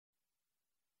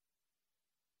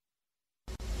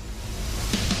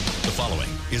following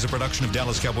is a production of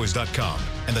DallasCowboys.com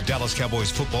and the Dallas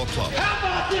Cowboys Football Club. How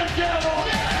about them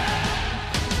Cowboys?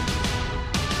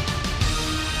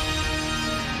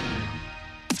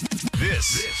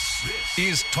 This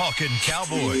is Talkin'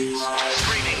 Cowboys.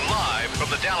 Streaming live from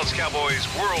the Dallas Cowboys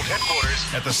World Headquarters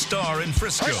at the Star in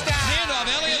Frisco.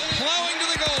 Handoff, Elliott plowing to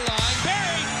the goal line.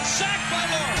 Barry, sacked by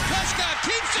Lawrence. Prescott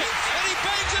keeps it, and he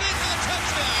bangs it in for the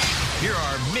touchdown. Here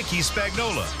are Mickey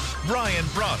Spagnola, Brian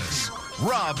Broaddus,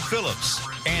 Rob Phillips,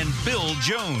 and Bill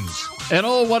Jones. And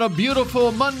oh, what a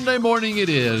beautiful Monday morning it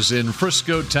is in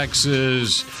Frisco,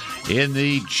 Texas, in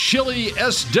the chilly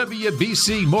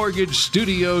SWBC Mortgage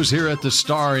Studios here at the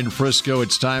Star in Frisco.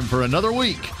 It's time for another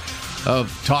week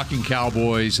of Talking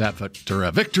Cowboys after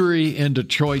a victory in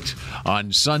Detroit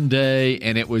on Sunday,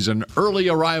 and it was an early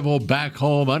arrival back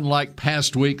home, unlike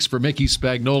past weeks for Mickey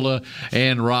Spagnola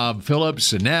and Rob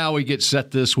Phillips. And now we get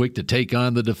set this week to take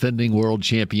on the defending world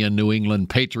champion New England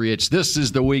Patriots. This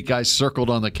is the week I circled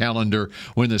on the calendar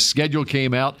when the schedule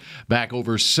came out back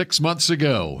over 6 months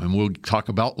ago. And we'll talk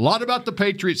a lot about the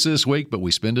Patriots this week, but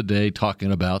we spend a day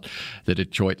talking about the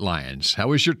Detroit Lions. How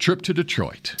was your trip to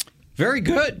Detroit? Very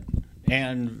good.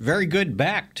 And very good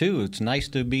back, too. It's nice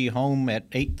to be home at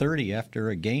 8:30 after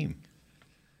a game.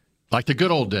 Like the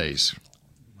good old days.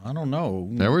 I don't know.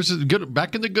 There was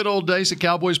back in the good old days, the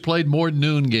Cowboys played more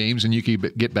noon games, and you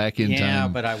could get back in time. Yeah,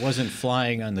 but I wasn't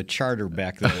flying on the charter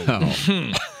back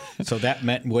then. So that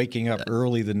meant waking up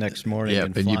early the next morning. Yeah,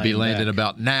 and you'd be landing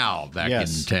about now back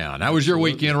in town. How was your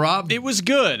weekend, Rob? It was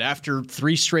good. After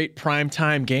 3 straight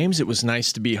primetime games, it was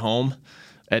nice to be home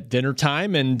at dinner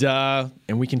time, and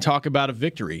we can talk about a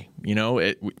victory. You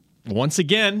know, once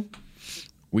again,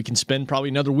 we can spend probably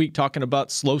another week talking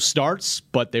about slow starts,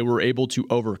 but they were able to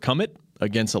overcome it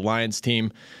against a Lions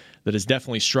team that has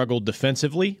definitely struggled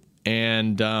defensively,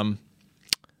 and the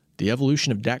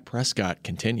evolution of Dak Prescott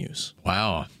continues.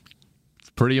 Wow.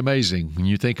 It's pretty amazing when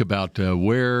you think about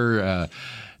where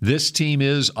this team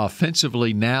is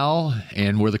offensively now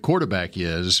and where the quarterback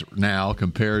is now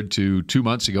compared to 2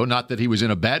 months ago. Not that he was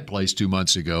in a bad place 2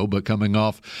 months ago, but coming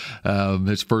off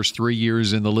his first 3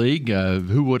 years in the league,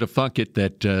 who would have thunk it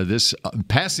that this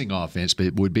passing offense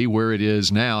would be where it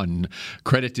is now? And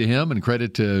credit to him and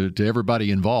credit to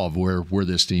everybody involved where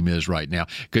this team is right now.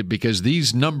 Because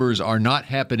these numbers are not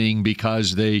happening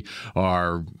because they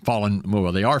are falling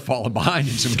behind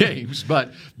in some games,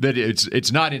 but that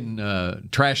it's not in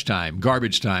trash time,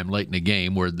 garbage time late in the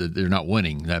game where they're not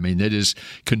winning. I mean, it is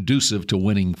conducive to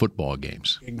winning football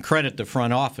games. And credit the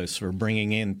front office for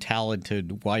bringing in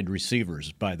talented wide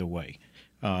receivers, by the way.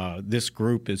 This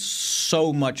group is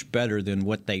so much better than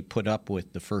what they put up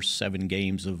with the first 7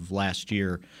 games of last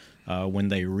year when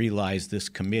they realized this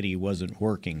committee wasn't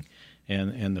working.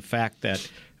 And the fact that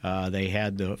they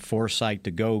had the foresight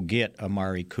to go get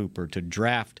Amari Cooper, to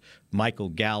draft Michael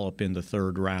Gallup in the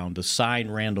 3rd round, to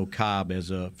sign Randall Cobb as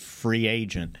a free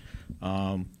agent,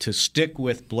 to stick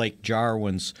with Blake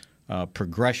Jarwin's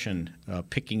progression,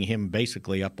 picking him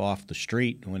basically up off the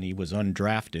street when he was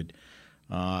undrafted.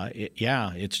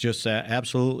 It's just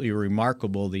absolutely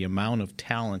remarkable the amount of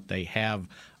talent they have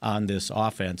on this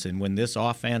offense. And when this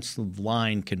offensive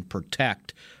line can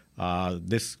protect,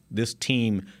 this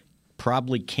team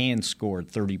probably can score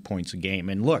 30 points a game.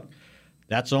 And look,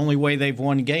 that's the only way they've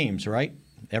won games, right?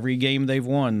 Every game they've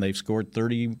won, they've scored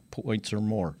 30 points or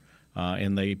more.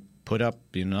 And they put up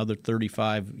another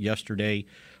 35 yesterday.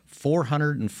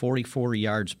 444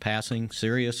 yards passing,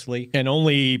 seriously. And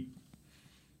only,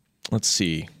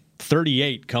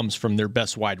 38 comes from their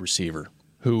best wide receiver,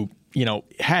 who,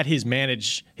 had his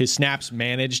snaps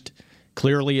managed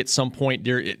clearly at some point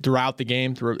throughout the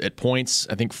game, at points,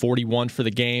 I think 41 for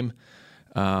the game.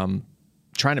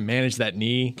 Trying to manage that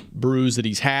knee bruise that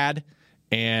he's had.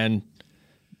 And,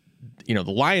 the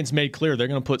Lions made clear they're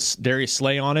going to put Darius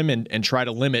Slay on him and try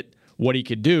to limit what he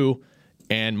could do.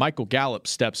 And Michael Gallup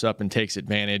steps up and takes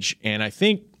advantage. And I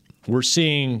think we're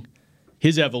seeing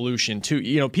his evolution,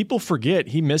 too. People forget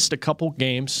he missed a couple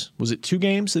games. Was it 2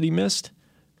 games that he missed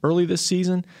early this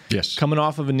season? Yes. Coming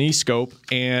off of a knee scope,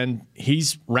 and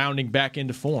he's rounding back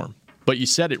into form. But you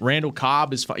said it, Randall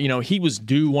Cobb is, he was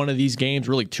due one of these games,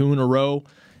 really 2 in a row.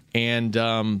 And,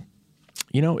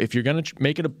 if you're going to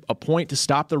make it a point to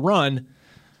stop the run,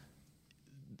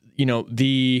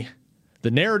 the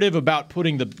narrative about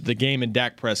putting the game in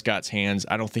Dak Prescott's hands,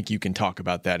 I don't think you can talk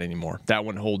about that anymore. That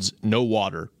one holds no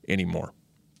water anymore.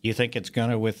 You think it's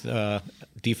going to with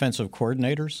defensive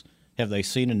coordinators? Have they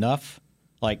seen enough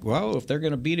like, well, if they're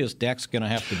going to beat us, Dak's going to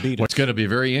have to beat us. What's going to be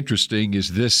very interesting is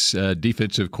this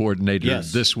defensive coordinator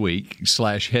this week /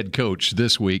 head coach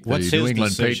this week, What's the New his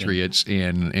England decision? Patriots,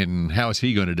 and how is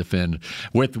he going to defend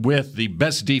with the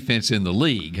best defense in the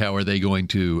league? How are they going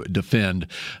to defend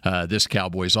this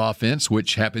Cowboys offense,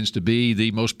 which happens to be the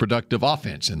most productive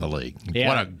offense in the league? Yeah.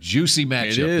 What a juicy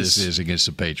matchup this is against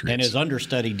the Patriots. And his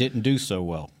understudy didn't do so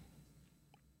well.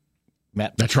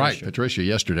 Matt That's right, Patricia.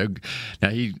 Yesterday,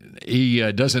 now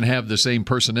he doesn't have the same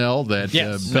personnel that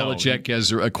Belichick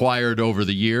has acquired over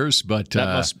the years, but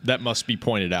that must be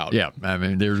pointed out. Yeah, I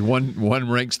mean, there's one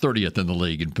ranks 30th in the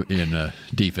league in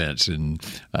defense, and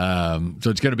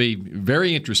so it's going to be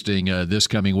very interesting this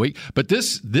coming week. But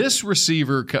this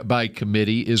receiver by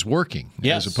committee is working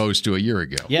as opposed to a year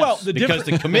ago. Yes, well, because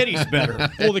the committee's better.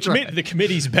 Well, the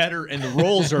committee's better, and the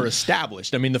roles are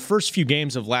established. I mean, the first few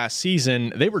games of last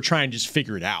season, they were trying to just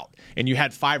figure it out, and you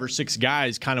had 5 or 6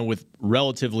 guys kind of with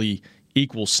relatively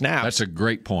equal snaps. That's a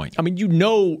great point. I mean, you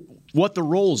know what the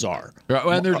roles are.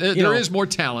 Well, there is more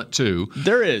talent too.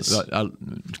 There is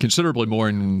considerably more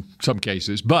in some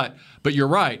cases, but you're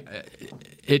right.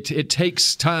 It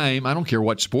takes time. I don't care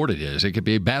what sport it is. It could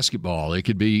be basketball. It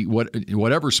could be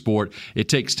whatever sport. It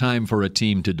takes time for a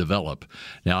team to develop.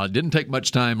 Now, it didn't take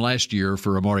much time last year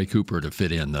for Amari Cooper to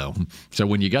fit in, though. So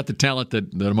when you got the talent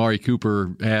that Amari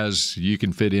Cooper has, you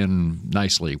can fit in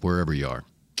nicely wherever you are.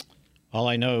 All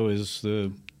I know is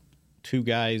the 2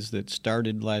 guys that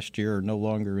started last year are no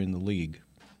longer in the league.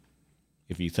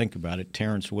 If you think about it,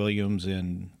 Terrence Williams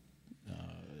and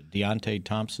Deontay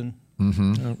Thompson.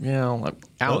 Mm-hmm.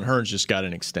 Alan Hearns just got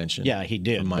an extension. Yeah, he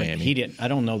did. From Miami. But he didn't. I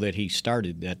don't know that he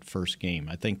started that first game.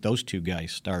 I think those 2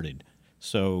 guys started.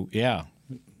 So yeah,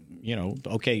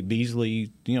 okay, Beasley,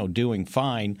 doing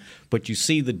fine, but you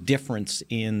see the difference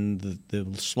in the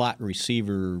slot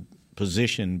receiver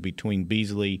position between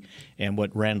Beasley and what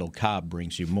Randall Cobb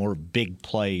brings you. More big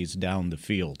plays down the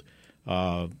field.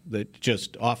 That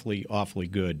just awfully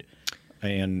good,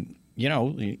 and.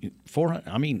 400.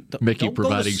 I mean, Mickey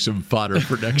providing some fodder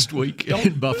for next week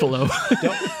in Buffalo.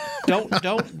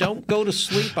 Don't go to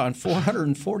sleep on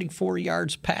 444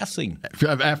 yards passing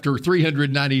after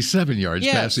 397 yards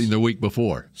passing the week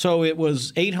before. So it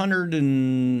was 800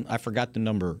 and I forgot the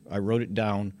number. I wrote it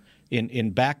down.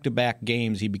 In back-to-back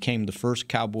games, he became the first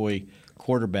Cowboy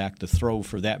quarterback to throw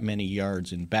for that many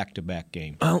yards in back-to-back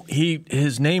games. Well,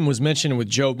 his name was mentioned with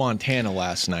Joe Montana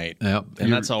last night, and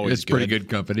that's always it's pretty good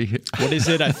company. What is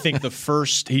it? I think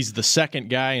he's the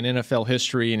second guy in NFL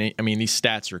history, and I mean these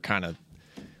stats are kind of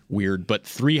weird, but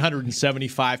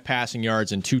 375 passing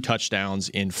yards and 2 touchdowns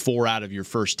in 4 out of your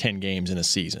first 10 games in a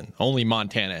season. Only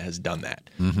Montana has done that,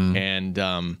 and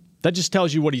that just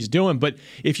tells you what he's doing. But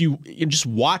if you're just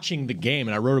watching the game,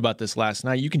 and I wrote about this last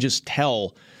night, you can just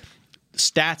tell.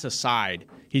 Stats aside,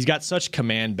 he's got such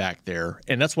command back there,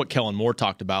 and that's what Kellen Moore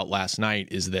talked about last night,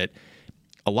 is that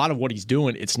a lot of what he's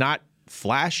doing, it's not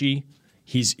flashy.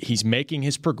 He's making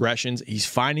his progressions. He's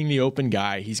finding the open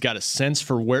guy. He's got a sense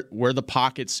for where the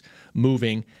pocket's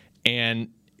moving, and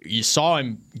you saw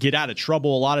him get out of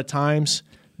trouble a lot of times,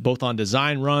 both on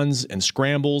design runs and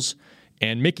scrambles.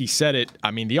 And Mickey said it.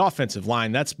 I mean, the offensive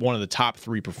line, that's one of the top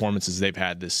 3 performances they've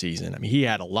had this season. I mean, he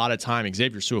had a lot of time.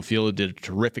 Xavier Su'a-Filo did a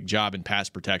terrific job in pass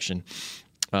protection,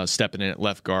 stepping in at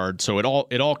left guard. So it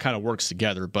all kind of works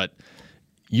together. But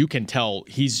you can tell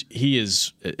he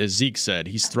is, as Zeke said,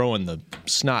 he's throwing the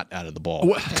snot out of the ball.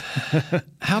 Well,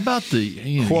 how about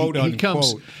the quote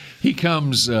unquote? He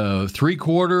comes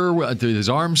 3/4 to his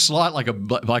arm slot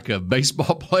like a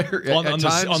baseball player on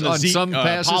some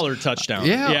passes. Pollard touchdown.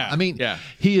 Yeah. I mean,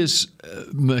 he is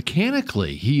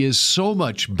mechanically he is so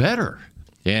much better.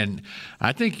 And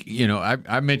I think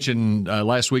I mentioned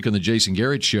last week on the Jason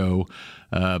Garrett show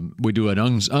we do an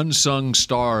unsung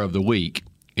star of the week.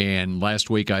 And last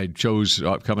week I chose,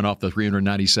 coming off the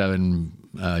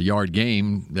 397-yard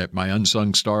game, that my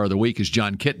unsung star of the week is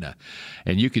Jon Kitna.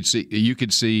 And you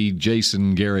could see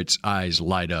Jason Garrett's eyes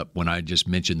light up when I just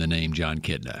mentioned the name Jon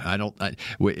Kitna.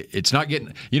 It's not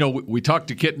getting. We talked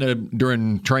to Kitna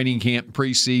during training camp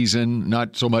preseason,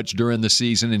 not so much during the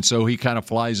season, and so he kind of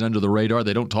flies under the radar.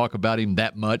 They don't talk about him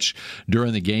that much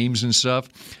during the games and stuff.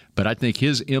 But I think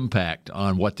his impact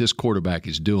on what this quarterback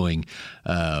is doing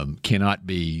cannot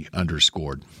be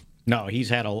underscored. No, he's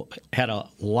had a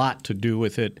lot to do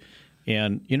with it.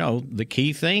 And, the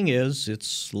key thing is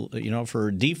it's,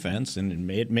 for defense,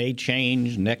 and it may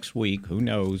change next week, who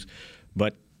knows.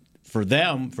 But for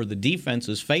the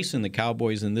defenses facing the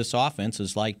Cowboys in this offense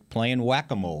is like playing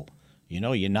whack-a-mole.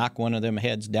 You knock one of them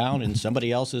heads down and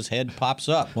somebody else's head pops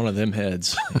up. One of them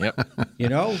heads. Yep.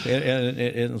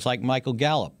 It's like Michael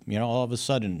Gallup. All of a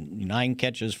sudden, 9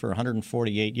 catches for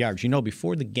 148 yards.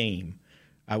 Before the game,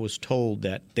 I was told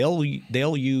that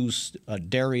they'll use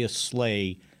Darius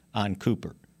Slay on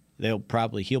Cooper. He'll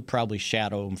probably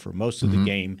shadow him for most of the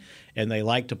game, and they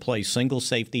like to play single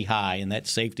safety high, and that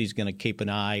safety's going to keep an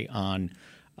eye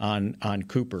on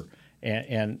Cooper.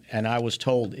 And I was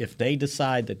told if they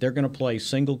decide that they're going to play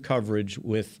single coverage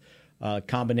with a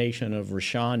combination of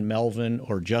Rashaan Melvin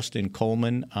or Justin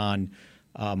Coleman on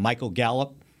Michael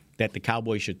Gallup, that the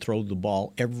Cowboys should throw the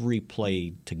ball every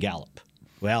play to Gallup.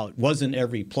 Well, it wasn't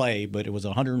every play, but it was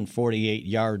 148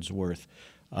 yards worth.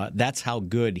 That's how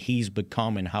good he's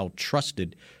become and how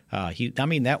trusted.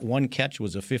 That one catch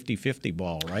was a 50-50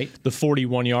 ball, right? The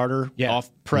 41-yarder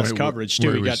off press coverage,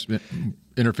 too. He got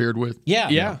interfered with?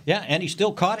 Yeah, and he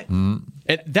still caught it. And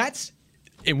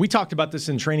we talked about this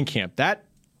in training camp. That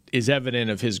is evident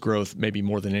of his growth maybe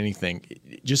more than anything.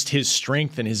 Just his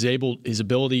strength and his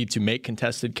ability to make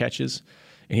contested catches.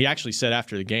 And he actually said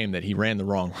after the game that he ran the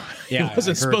wrong. Yeah, he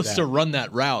wasn't supposed to run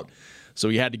that route. So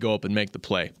he had to go up and make the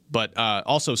play. But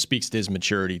also speaks to his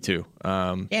maturity, too.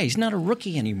 He's not a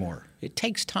rookie anymore. It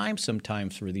takes time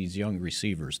sometimes for these young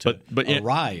receivers to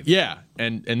arrive.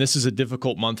 And this is a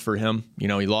difficult month for him. He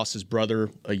lost his brother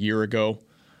a year ago,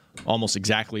 almost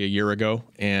exactly a year ago.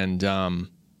 And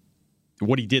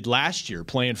what he did last year,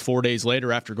 playing 4 days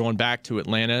later after going back to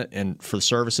Atlanta and for the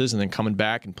services and then coming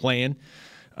back and playing,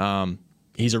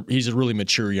 he's a really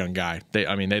mature young guy.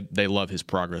 They love his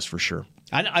progress for sure.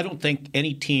 I don't think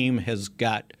any team has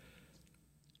got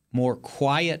more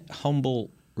quiet, humble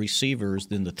receivers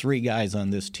than the 3 guys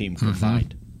on this team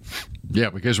combined. Yeah,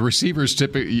 because receivers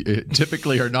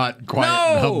typically are not quiet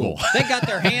and humble. They got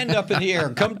their hand up in the air.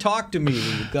 Come talk to me,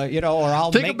 or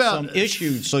I'll make some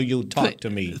issues so you'll talk to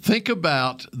me. Think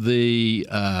about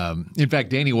in fact,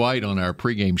 Danny White on our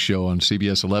pregame show on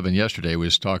CBS 11 yesterday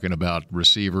was talking about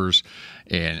receivers,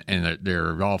 and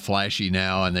they're all flashy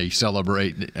now, and they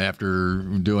celebrate after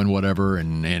doing whatever,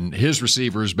 and his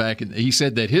receivers he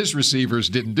said that his receivers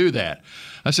didn't do that.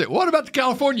 I said, what about the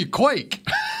California Quake?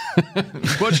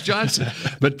 Butch Johnson.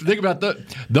 But think about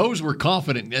those were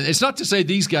confident. It's not to say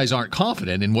these guys aren't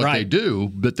confident in what they do,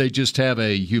 but they just have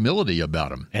a humility about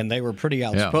them. And they were pretty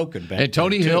outspoken back then. And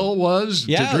Tony Hill was,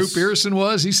 Drew Pearson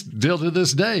was, he's still to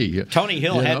this day. Tony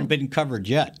Hill hadn't been covered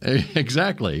yet.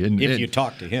 Exactly. And if you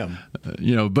talk to him.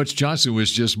 Butch Johnson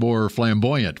was just more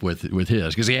flamboyant with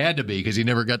his, because he had to be, because he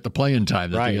never got the playing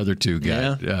time that the other two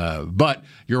got. Yeah. But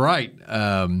you're right.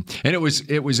 And it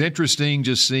was interesting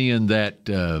just seeing that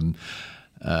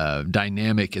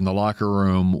dynamic in the locker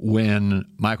room when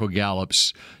Michael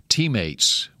Gallup's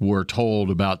teammates were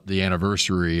told about the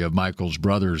anniversary of Michael's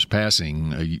brother's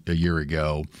passing a year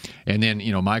ago. And then,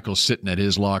 Michael's sitting at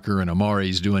his locker and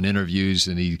Amari's doing interviews,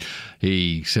 and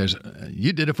he says,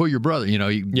 you did it for your brother.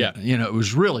 It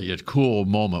was really a cool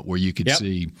moment where you could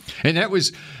see. And that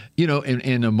was,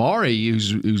 and Amari,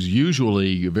 who's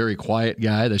usually a very quiet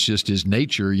guy, that's just his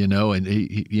nature, and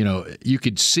he you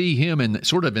could see him in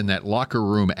that locker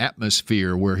room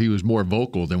atmosphere where he was more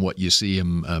vocal than what you see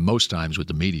him most times with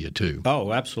the media too.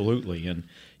 Oh, absolutely. And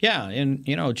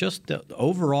just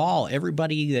overall,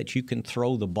 everybody that you can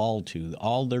throw the ball to,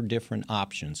 all their different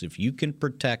options. If you can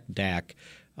protect Dak,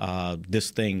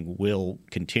 this thing will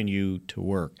continue to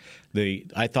work.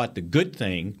 I thought the good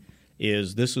thing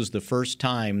is this was the first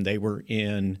time they were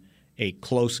in a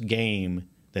close game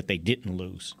that they didn't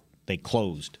lose. They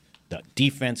closed. The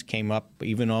defense came up,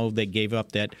 even though they gave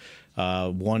up that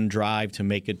one drive to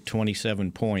make it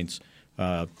 27 points,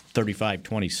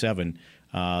 35-27.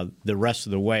 The rest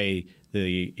of the way,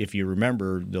 if you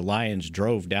remember, the Lions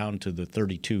drove down to the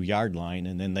 32-yard line,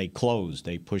 and then they closed.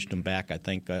 They pushed them back, I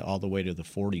think, all the way to the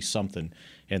 40-something,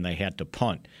 and they had to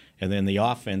punt. And then the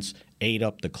offense ate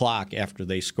up the clock after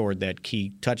they scored that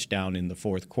key touchdown in the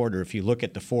fourth quarter. If you look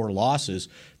at the 4 losses,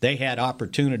 they had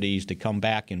opportunities to come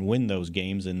back and win those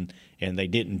games, and they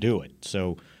didn't do it.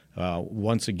 So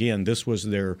once again, this was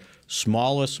their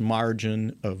smallest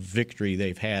margin of victory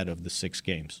they've had of the 6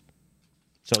 games.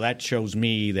 So that shows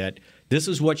me that this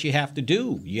is what you have to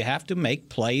do. You have to make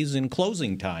plays in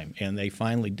closing time, and they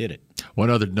finally did it.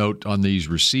 One other note on these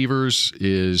receivers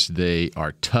is they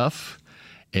are tough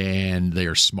and they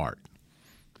are smart.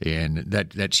 And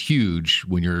that's huge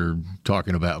when you're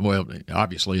talking about, well,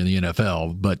 obviously in the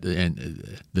NFL, but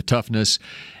the toughness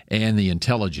and the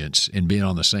intelligence and being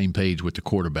on the same page with the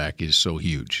quarterback is so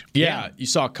huge. Yeah, you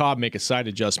saw Cobb make a side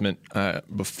adjustment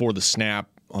before the snap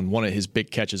on one of his big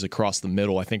catches across the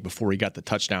middle, I think before he got the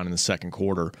touchdown in the second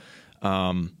quarter.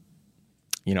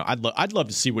 I'd love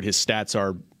to see what his stats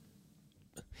are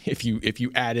if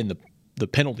you add in the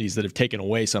penalties that have taken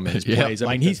away some of his plays.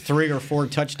 I mean, he's 3 or 4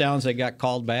 touchdowns that got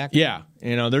called back. Yeah,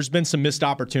 there's been some missed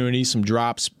opportunities, some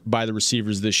drops by the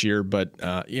receivers this year, but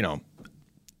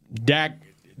Dak,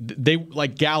 they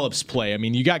like Gallup's play. I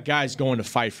mean, you got guys going to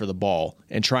fight for the ball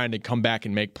and trying to come back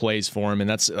and make plays for him, and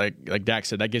that's like Dak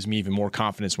said, that gives me even more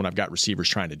confidence when I've got receivers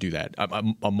trying to do that.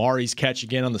 Amari's catch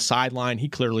again on the sideline, he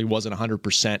clearly wasn't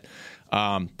 100%.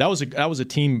 That was a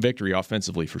team victory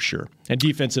offensively for sure, and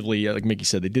defensively, like Mickey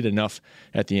said, they did enough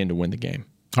at the end to win the game.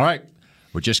 All right,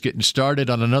 we're just getting started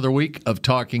on another week of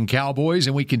Talking Cowboys,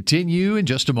 and we continue in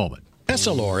just a moment.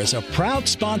 Essilor is a proud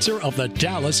sponsor of the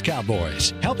Dallas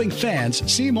Cowboys, helping fans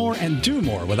see more and do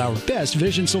more with our best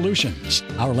vision solutions.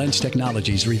 Our lens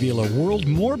technologies reveal a world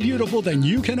more beautiful than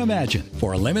you can imagine.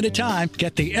 For a limited time,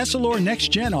 get the Essilor Next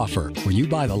Gen offer. When you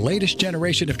buy the latest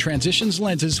generation of Transitions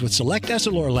lenses with select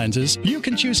Essilor lenses, you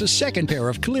can choose a second pair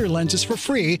of clear lenses for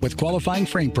free with qualifying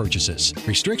frame purchases.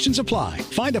 Restrictions apply.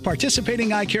 Find a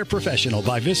participating eye care professional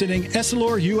by visiting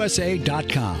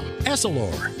EssilorUSA.com.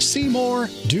 Essilor. See more,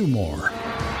 do more.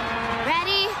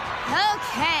 Ready?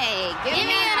 Okay. Give me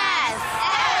an S.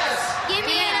 S. Give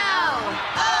me an O.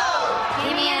 O.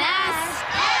 Give me an S.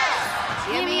 S.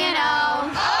 Give me an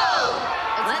O. O.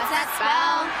 What's that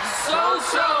spell? So.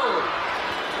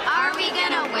 Are we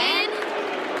gonna win?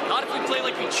 Not if we play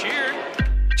like we cheered.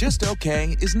 Just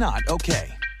okay is not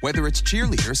okay. Whether it's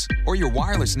cheerleaders or your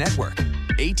wireless network,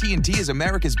 AT&T is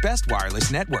America's best wireless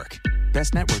network.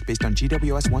 Best network based on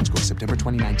GWS One score, September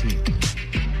 2019.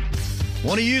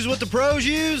 Want to use what the pros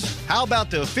use? How about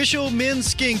the official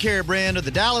men's skincare brand of the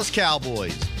Dallas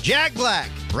Cowboys, Jack Black?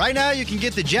 Right now, you can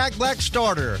get the Jack Black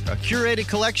Starter, a curated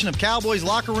collection of Cowboys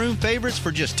locker room favorites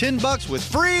for just $10 with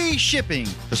free shipping.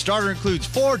 The starter includes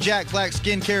 4 Jack Black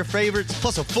skincare favorites,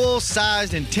 plus a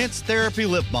full-sized intense therapy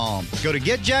lip balm. Go to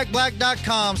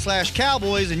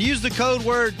getjackblack.com/Cowboys and use the code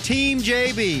word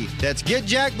TEAMJB. That's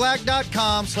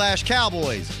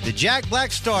getjackblack.com/Cowboys. The Jack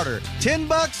Black Starter,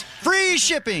 $10, free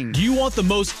shipping. Do you want the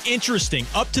most interesting,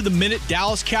 up-to-the-minute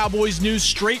Dallas Cowboys news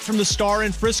straight from the Star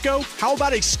in Frisco? How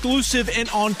about exclusive and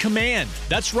on command?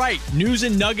 That's right, news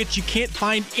and nuggets you can't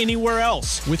find anywhere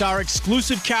else. With our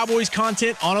exclusive Cowboys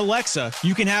content on Alexa,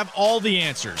 you can have all the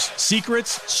answers,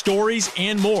 secrets, stories,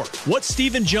 and more. What's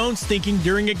Stephen Jones thinking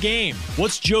during a game?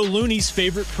 What's Joe Looney's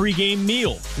favorite pregame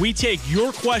meal? We take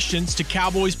your questions to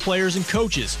Cowboys players and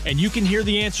coaches, and you can hear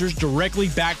the answers directly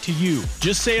back to you.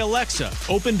 Just say, Alexa,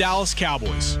 open Dallas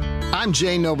Cowboys. I'm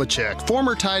Jay Novacek,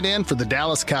 former tight end for the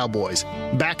Dallas Cowboys.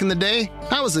 Back in the day,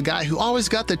 I was the guy who always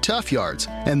got the tough yards,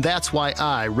 and that's why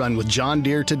I run with John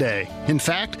Deere today. In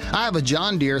fact, I have a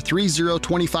John Deere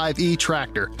 3025E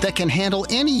tractor that can handle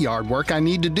any yard work I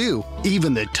need to do,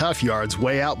 even the tough yards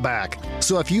way out back.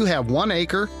 So if you have 1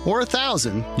 acre or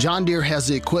 1,000, John Deere has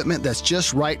the equipment that's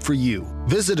just right for you.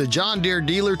 Visit a John Deere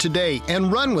dealer today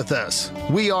and run with us.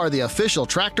 We are the official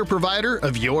tractor provider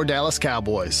of your Dallas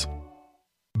Cowboys.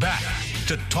 Back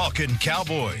to Talking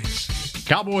Cowboys.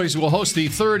 Cowboys will host the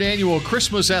 3rd annual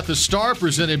Christmas at the Star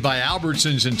presented by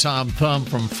Albertsons and Tom Thumb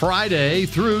from Friday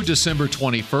through December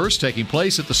 21st, taking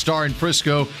place at the Star in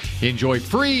Frisco. Enjoy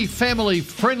free,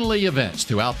 family-friendly events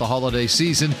throughout the holiday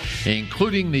season,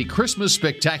 including the Christmas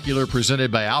Spectacular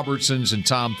presented by Albertsons and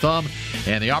Tom Thumb,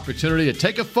 and the opportunity to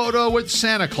take a photo with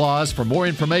Santa Claus. For more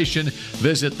information,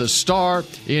 visit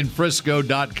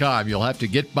thestarinfrisco.com. You'll have to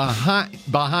get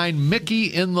behind Mickey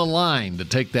in the line to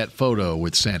take that photo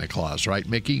with Santa Claus, right,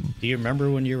 Mickey? Do you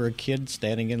remember when you were a kid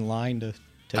standing in line to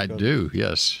take I do,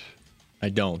 yes. I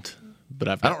don't, but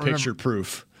I've got picture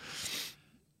proof.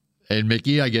 And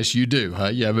Mickey, I guess you do, huh?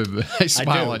 You have a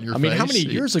smile on your face. I mean, how many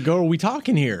years ago are we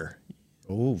talking here?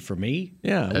 Oh, for me?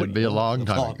 Yeah. That'd be a long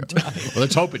time ago. Well,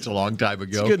 let's hope it's a long time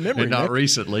ago. It's a good memory, and not Nick.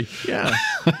 Recently. Yeah.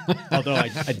 Although I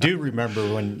do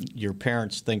remember when your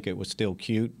parents think it was still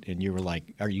cute and you were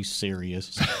like, are you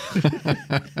serious?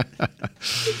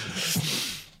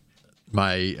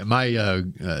 My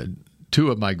two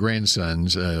of my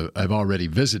grandsons have already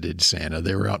visited Santa.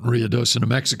 They were out in Ruidoso, New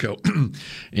Mexico.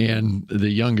 And the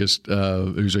youngest,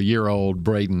 who's a year old,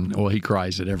 Braden, well, he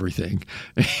cries at everything.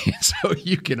 So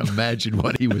you can imagine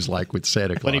what he was like with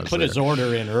Santa Claus. But he put his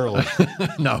order in early.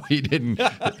 No, he didn't.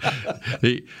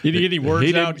 He didn't get any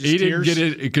words out, just He didn't tears?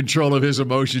 get in control of his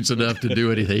emotions enough to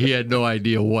do anything. He had no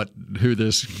idea who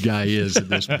this guy is and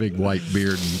this big white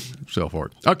beard and so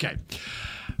forth. Okay.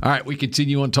 All right, we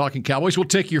continue on Talking Cowboys. We'll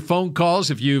take your phone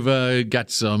calls if you've got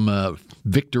some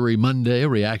Victory Monday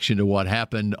reaction to what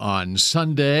happened on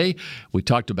Sunday. We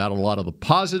talked about a lot of the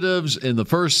positives in the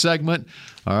first segment.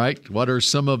 All right, what are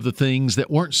some of the things that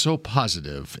weren't so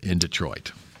positive in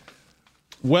Detroit?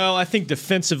 Well, I think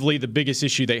defensively the biggest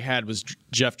issue they had was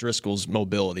Jeff Driscoll's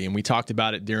mobility, and we talked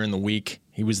about it during the week.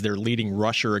 He was their leading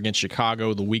rusher against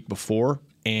Chicago the week before,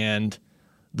 and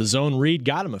the zone read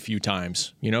got him a few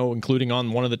times, including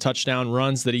on one of the touchdown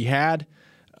runs that he had.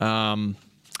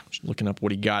 Just looking up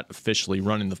what he got officially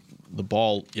running the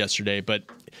ball yesterday, but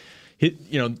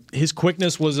his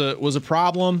quickness was a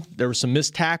problem. There were some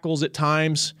missed tackles at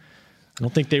times. I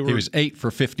don't think they were. He was 8 for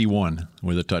 51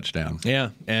 with a touchdown. Yeah,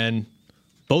 and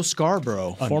Bo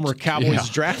Scarborough, former Cowboys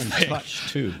draft pick. Untouched,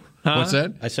 too. Huh? What's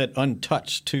that? I said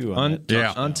untouched, too.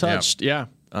 Untouched, yeah.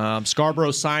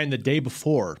 Scarborough signed the day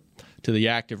before to the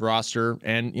active roster,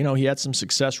 and, he had some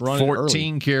success running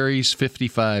 14 early. carries,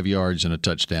 55 yards, and a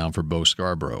touchdown for Bo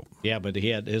Scarborough. Yeah, but he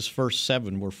had his first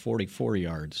 7 were 44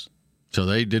 yards. So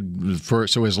they did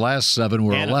so his last 7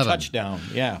 were and 11. A touchdown,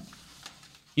 yeah.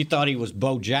 You thought he was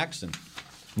Bo Jackson.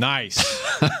 Nice.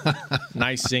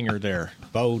 Nice zinger there.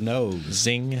 Bo knows.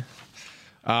 Zing.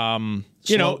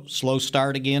 Slow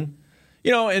start again.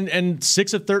 And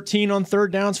 6 of 13 on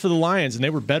third downs for the Lions, and they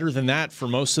were better than that for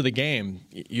most of the game.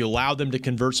 You allowed them to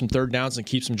convert some third downs and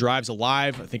keep some drives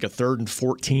alive. I think a 3rd and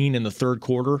 14 in the third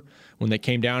quarter when they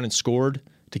came down and scored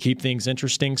to keep things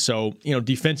interesting. So,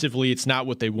 defensively, it's not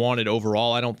what they wanted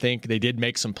overall, I don't think. They did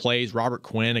make some plays. Robert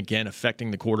Quinn, again,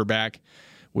 affecting the quarterback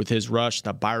with his rush.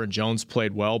 Now, Byron Jones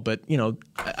played well, but,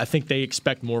 I think they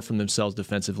expect more from themselves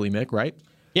defensively, Mick, right?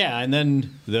 Yeah, and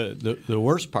then the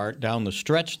worst part down the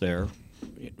stretch there,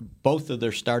 both of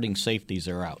their starting safeties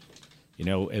are out.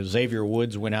 Xavier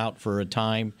Woods went out for a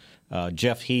time.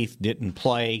 Jeff Heath didn't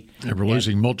play. They were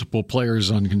losing multiple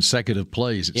players on consecutive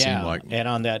plays, it seemed like. And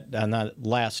on that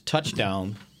last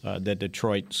touchdown that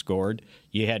Detroit scored,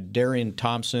 you had Darian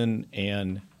Thompson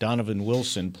and Donovan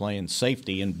Wilson playing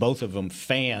safety, and both of them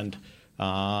fanned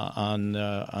on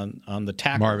the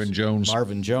tackles.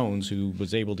 Marvin Jones, who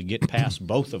was able to get past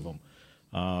both of them.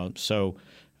 So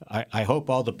I hope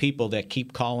all the people that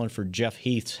keep calling for Jeff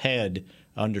Heath's head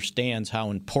understands how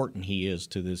important he is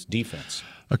to this defense.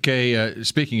 Okay,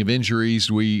 speaking of injuries,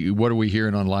 what are we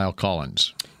hearing on Lyle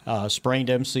Collins? Sprained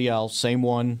MCL, same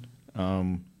one.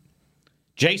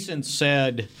 Jason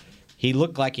said he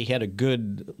looked like he had a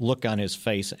good look on his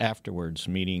face afterwards,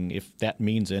 meaning if that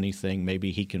means anything,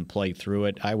 maybe he can play through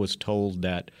it. I was told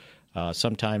that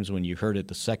sometimes when you heard it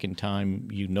the second time,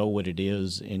 you know what it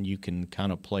is and you can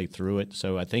kind of play through it.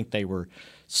 So I think they were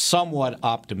somewhat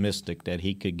optimistic that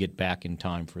he could get back in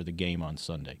time for the game on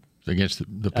Sunday. Against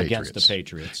the Patriots. Against the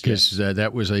Patriots, because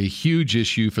that was a huge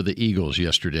issue for the Eagles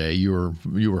yesterday. You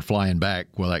were flying back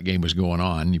while that game was going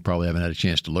on. You probably haven't had a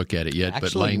chance to look at it yet. Actually,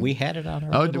 but Lane, we had it on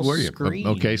our little screen.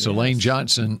 Okay, so yes. Lane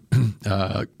Johnson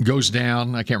goes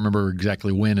down. I can't remember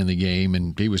exactly when in the game,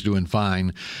 and he was doing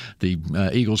fine. The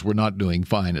Eagles were not doing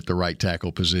fine at the right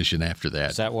tackle position after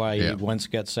that. Is that why he once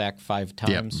got sacked 5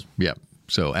 times? Yep.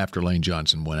 So after Lane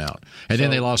Johnson went out. And then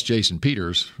they lost Jason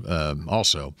Peters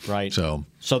also. Right. So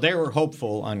they were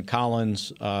hopeful on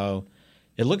Collins.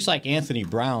 It looks like Anthony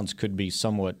Brown's could be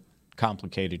somewhat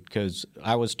complicated because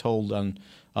I was told on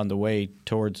the way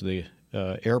towards the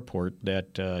airport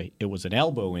that it was an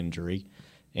elbow injury.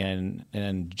 And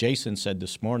Jason said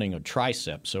this morning a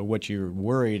tricep. So what you're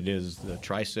worried is the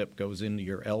tricep goes into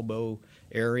your elbow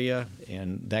area,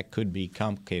 and that could be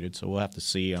complicated. So we'll have to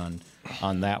see on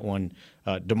that one.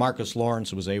 DeMarcus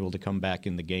Lawrence was able to come back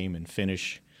in the game and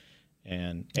finish.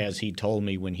 And as he told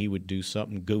me, when he would do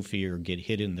something goofy or get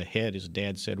hit in the head, his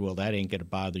dad said, well, that ain't going to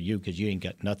bother you because you ain't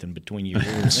got nothing between your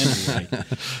ears anyway.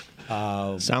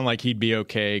 Sound like he'd be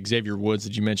okay. Xavier Woods,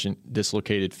 did you mention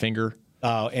dislocated finger?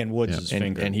 And Woods'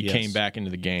 finger. And he came back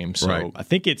into the game. So right. I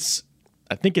think it's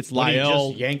Lyle.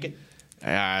 Just yank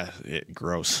it?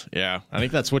 Gross. Yeah. I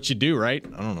think that's what you do, right?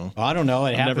 I don't know. I don't know.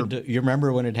 It happened. You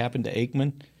remember when it happened to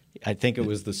Aikman? I think it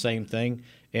was the same thing.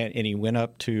 And he went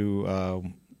up to,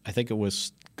 I think it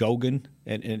was Gogan,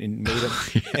 and made him,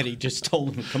 and he just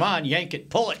told him, come on, yank it,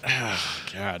 pull it. Oh,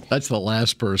 God. That's the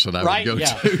last person I would go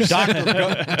to.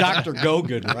 Dr.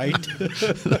 Gogan, right?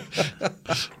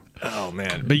 Oh,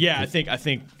 man. But, yeah, I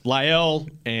think Lyle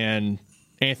and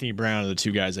Anthony Brown are the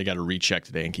two guys they got to recheck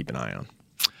today and keep an eye on.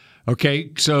 Okay,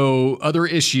 so other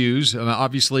issues,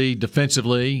 obviously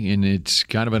defensively, and it's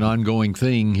kind of an ongoing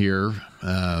thing here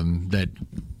that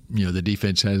the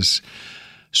defense has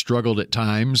struggled at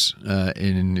times,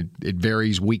 and it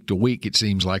varies week to week. It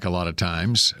seems like a lot of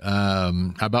times.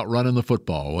 How about running the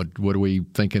football? What are we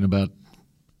thinking about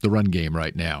the run game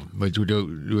right now?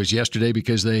 It was yesterday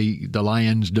because the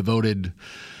Lions devoted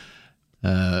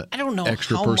I don't know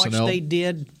extra how personnel. much they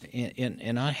did,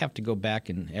 and I have to go back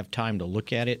and have time to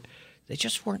look at it. they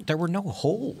just weren't. There were no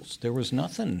holes. There was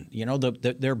nothing.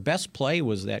 Their best play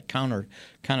was that counter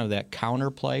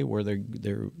play where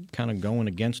they're kind of going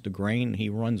against the grain. He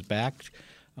runs back.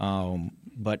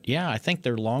 But yeah, I think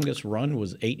their longest run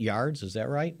was 8 yards. Is that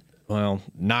right? Well,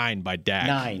 9 by Dak.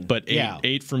 9, but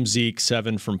eight from Zeke,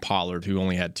 7 from Pollard, who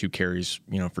only had 2 carries,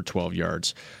 for 12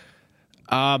 yards.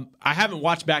 I haven't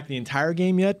watched back the entire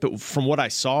game yet, but from what I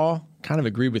saw, kind of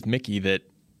agreed with Mickey that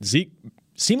Zeke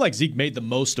seemed like Zeke made the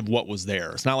most of what was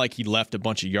there. It's not like he left a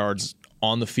bunch of yards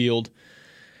on the field.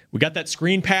 We got that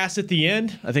screen pass at the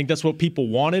end. I think that's what people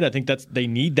wanted. I think they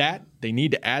need that. They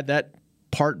need to add that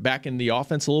part back in the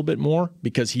offense a little bit more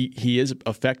because he is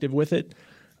effective with it.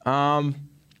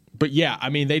 But yeah, I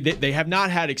mean, they have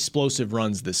not had explosive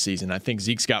runs this season. I think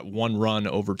Zeke's got 1 run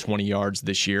over 20 yards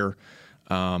this year.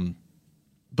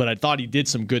 But I thought he did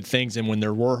some good things, and when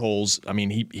there were holes, I mean,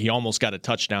 he almost got a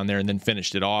touchdown there and then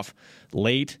finished it off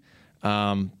late.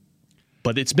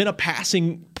 But it's been a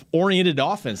passing-oriented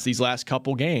offense these last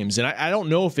couple games, and I don't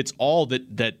know if it's all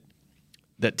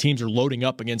that teams are loading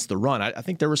up against the run. I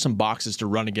think there were some boxes to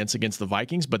run against the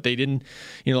Vikings, but they didn't.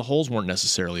 The holes weren't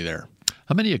necessarily there.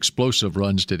 How many explosive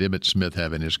runs did Emmitt Smith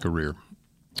have in his career?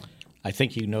 I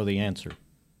think you know the answer.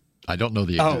 I don't know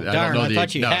the. Oh, darn! I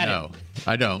thought you had it.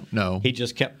 I don't know. He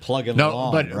just kept plugging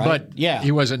along, right? But yeah,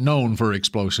 he wasn't known for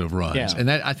explosive runs, yeah.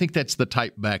 And I think that's the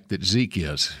type back that Zeke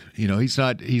is. He's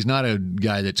not a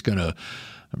guy that's going to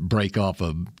break off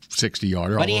a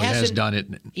 60-yarder, although he has done it.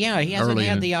 Yeah, he hasn't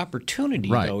had the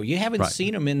opportunity, right, though. You haven't right.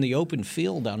 seen him in the open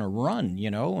field on a run,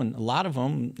 and a lot of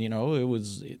them,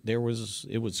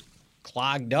 it was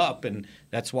clogged up, and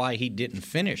that's why he didn't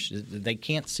finish. They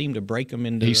can't seem to break him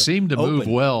into. He seemed to move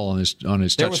well on his touchdown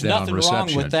reception. There was nothing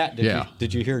wrong with that.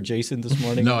 Did you hear Jason this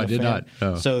morning? No, I did not.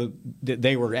 Oh. So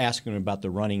they were asking about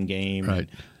the running game, right?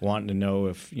 Wanting to know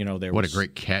if there what was a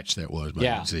great catch that was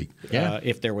by Zeke.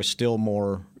 If there was still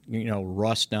more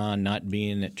rust on not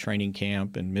being at training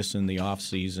camp and missing the off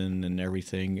season and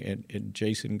everything, and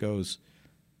Jason goes,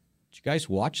 "Did you guys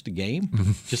watch the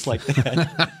game?" Just like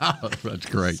that. That's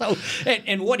great. So,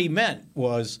 and what he meant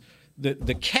was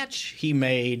the catch he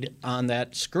made on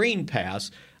that screen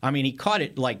pass. I mean, he caught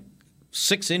it like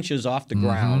 6 inches off the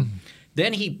ground.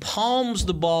 Then he palms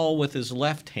the ball with his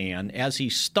left hand. As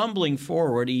he's stumbling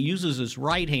forward, he uses his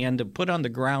right hand to put on the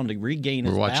ground to regain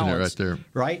his balance. We're watching it right there.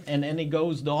 Right? And he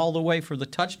goes all the way for the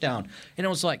touchdown. And it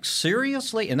was like,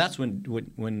 seriously? And that's when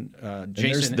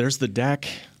Jason... There's the Dak...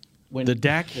 The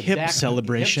Dak hip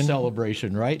celebration. Hip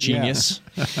celebration, right? Genius.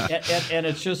 Yeah. and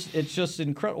it's just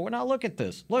incredible. Now look at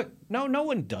this. Look, no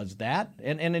one does that.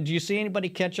 And did you see anybody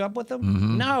catch up with him?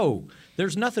 Mm-hmm. No.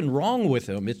 There's nothing wrong with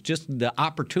him. It's just the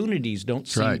opportunities don't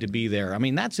seem to be there. I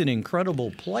mean, that's an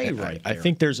incredible play right there. I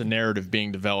think there's a narrative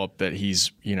being developed that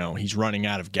he's running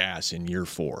out of gas in year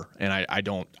 4. And I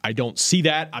don't see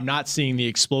that. I'm not seeing the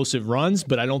explosive runs,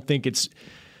 but I don't think it's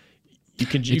you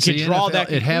can draw NFL, that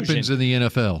conclusion. It happens in the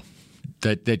NFL.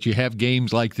 That you have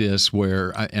games like this where,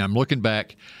 and I'm looking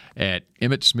back at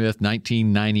Emmitt Smith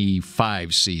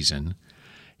 1995 season.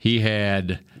 He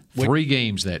had 3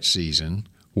 games that season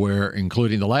where,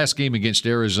 including the last game against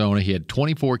Arizona, he had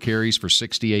 24 carries for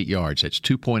 68 yards. That's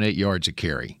 2.8 yards a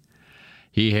carry.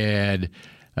 He had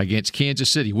against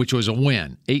Kansas City, which was a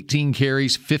win, 18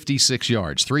 carries, 56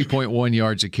 yards, 3.1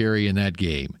 yards a carry in that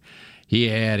game. He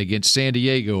had against San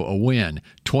Diego a win,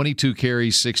 22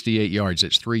 carries, 68 yards.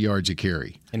 That's 3 yards a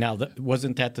carry. And now,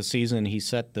 wasn't that the season he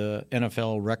set the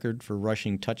NFL record for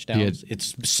rushing touchdowns?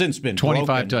 It's since been 25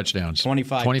 broken. touchdowns.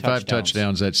 25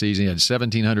 touchdowns that season. He had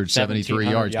 1,773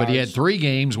 yards. But he had 3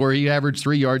 games where he averaged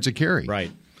 3 yards a carry.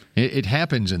 Right. It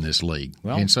happens in this league.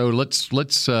 Well, and so let's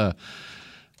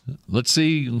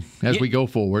see as we go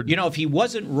forward. If he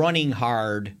wasn't running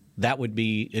hard, that would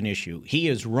be an issue. He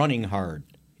is running hard.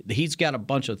 He's got a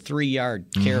bunch of 3-yard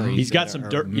carries. He's got some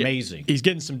amazing. He's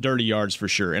getting some dirty yards for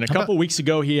sure. And a couple weeks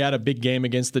ago, he had a big game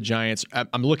against the Giants.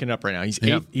 I'm looking it up right now.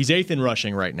 He's eighth in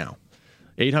rushing right now.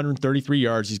 833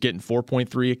 yards. He's getting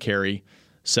 4.3 a carry,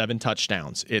 7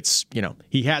 touchdowns. It's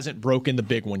he hasn't broken the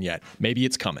big one yet. Maybe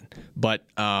it's coming. But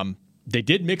they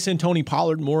did mix in Tony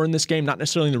Pollard more in this game, not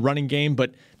necessarily in the running game,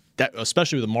 but. That,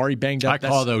 especially with Amari banged up. I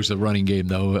call those the running game,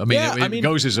 though. I mean, it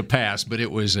goes as a pass, but it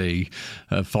was a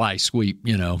fly sweep,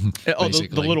 basically.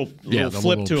 The little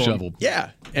flip to shovel. him. Yeah,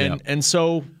 and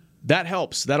so that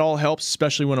helps. That all helps,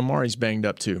 especially when Amari's banged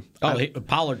up, too.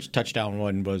 Pollard's touchdown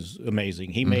one was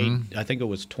amazing. He made, I think it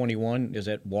was 21, is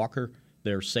that Walker,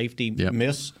 their safety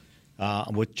miss,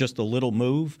 with just a little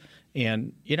move.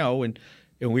 And, and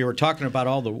we were talking about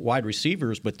all the wide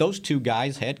receivers, but those 2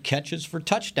 guys had catches for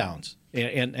touchdowns.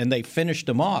 And they finished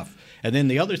them off. And then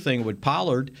the other thing with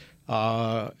Pollard,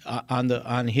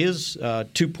 on his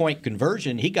 2-point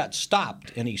conversion, he got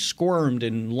stopped and he squirmed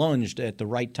and lunged at the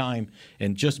right time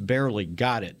and just barely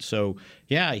got it. So,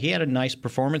 yeah, he had a nice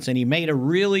performance, and he made a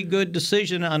really good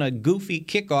decision on a goofy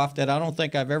kickoff that I don't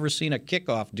think I've ever seen a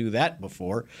kickoff do that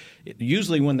before.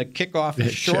 Usually when the kickoff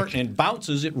is short and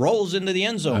bounces, it rolls into the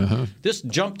end zone. This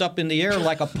jumped up in the air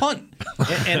like a punt.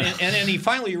 and then he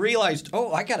finally realized,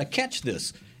 oh, I got to catch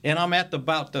this. And I'm at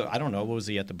about the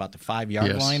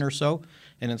 5-yard line or so.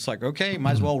 And it's like, okay,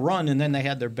 might as well run. And then they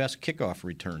had their best kickoff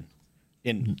return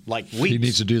in like weeks. He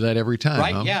needs to do that every time,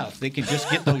 right? huh? Yeah, if they can just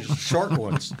get those short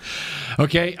ones.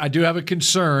 Okay, I do have a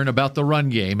concern about the run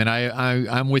game, and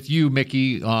I'm with you,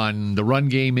 Mickey, on the run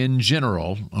game in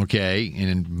general, okay?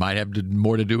 And it might have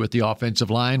more to do with the offensive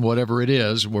line, whatever it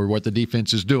is, or what the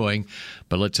defense is doing.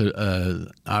 But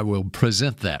I will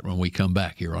present that when we come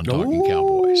back here on Talking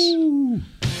Cowboys.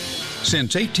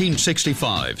 Since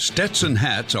 1865, Stetson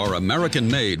hats are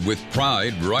American-made with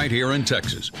pride right here in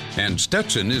Texas. And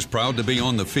Stetson is proud to be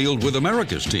on the field with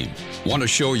America's team. Want to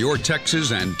show your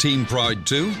Texas and team pride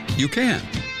too? You can.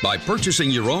 By purchasing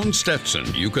your own Stetson,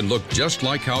 you can look just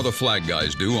like how the flag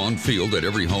guys do on field at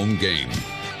every home game.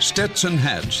 Stetson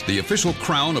hats, the official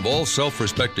crown of all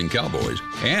self-respecting Cowboys,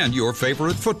 and your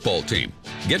favorite football team.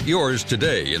 Get yours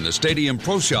today in the Stadium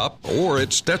Pro Shop or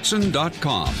at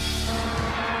Stetson.com.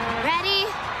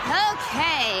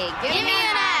 Okay, give me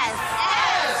an S.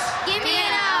 S. Give me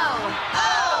an O. O.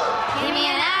 Give me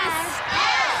an S.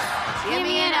 S. Give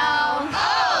me an O.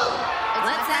 O.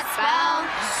 What's that spell?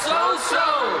 So.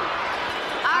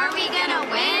 Are we gonna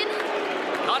win?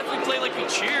 Not if we play like we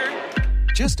cheered.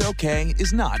 Just okay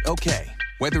is not okay.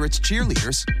 Whether it's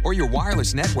cheerleaders or your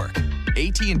wireless network,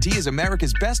 AT&T is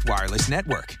America's best wireless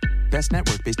network. Best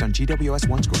network based on GWS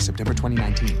One score September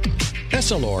 2019.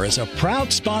 Essilor is a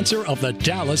proud sponsor of the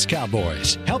Dallas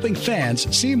Cowboys, helping fans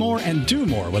see more and do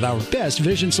more with our best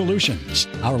vision solutions.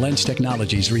 Our lens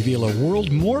technologies reveal a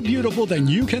world more beautiful than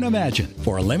you can imagine.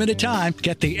 For a limited time,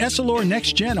 get the Essilor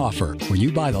Next Gen offer, where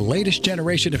you buy the latest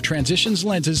generation of Transitions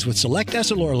lenses with select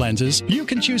Essilor lenses. You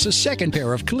can choose a second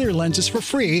pair of clear lenses for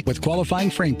free with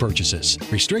qualifying frame purchases.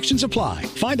 Restrictions apply.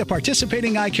 Find a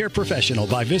participating eye care professional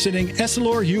by visiting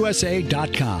EssilorUSA.com.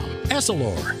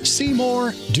 Essilor. See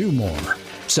more, do more.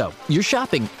 So, you're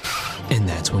shopping, and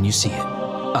that's when you see it.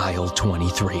 Aisle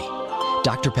 23.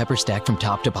 Dr. Pepper stacked from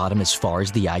top to bottom as far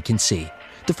as the eye can see.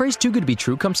 The phrase too good to be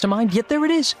true comes to mind, yet there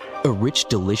it is. A rich,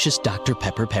 delicious Dr.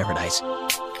 Pepper paradise.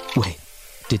 Wait,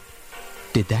 did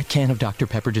that can of Dr.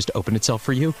 Pepper just open itself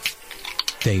for you?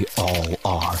 They all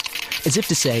are. As if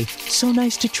to say, so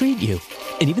nice to treat you.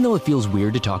 And even though it feels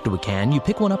weird to talk to a can, you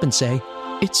pick one up and say,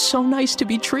 it's so nice to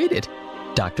be treated.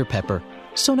 Dr. Pepper,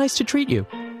 so nice to treat you.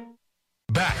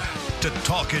 Back to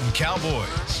Talking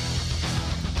Cowboys.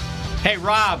 Hey,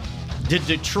 Rob, did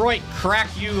Detroit crack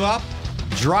you up,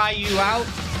 dry you out?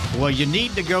 Well, you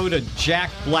need to go to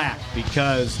Jack Black,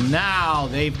 because now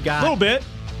they've got a little bit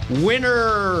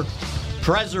winter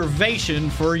preservation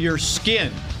for your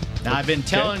skin. Now, I've been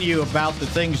telling you about the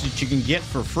things that you can get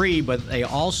for free, but they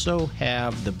also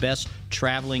have the best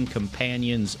traveling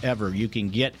companions ever. You can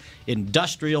get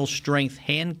industrial strength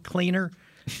hand cleaner,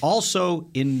 also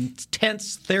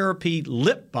intense therapy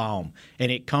lip balm,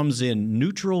 and it comes in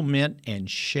neutral mint and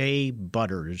shea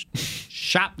butters.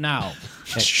 Shop now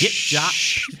at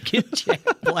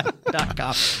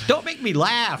getjackblack.com. Don't make me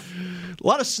laugh. A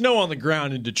lot of snow on the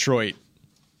ground in Detroit.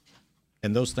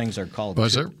 And those things are called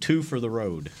two for the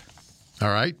road. All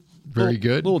right. Very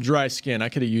good. A little dry skin. I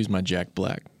could have used my Jack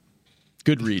Black.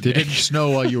 Good read. It didn't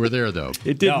snow while you were there, though.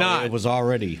 It did not. It was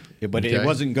already. But it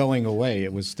wasn't going away.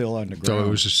 It was still on the ground. So it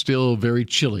was still very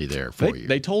chilly there for you.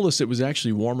 They told us it was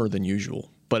actually warmer than usual,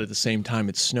 but at the same time,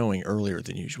 it's snowing earlier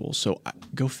than usual. So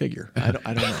go figure. I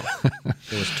don't know.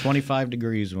 It was 25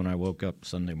 degrees when I woke up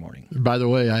Sunday morning. By the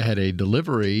way, I had a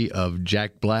delivery of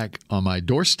Jack Black on my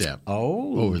doorstep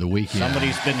over the weekend.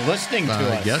 Somebody's been listening to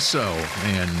us. I guess so.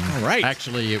 And all right.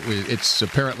 Actually, it's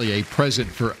apparently a present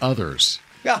for others.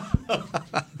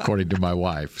 According to my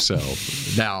wife. So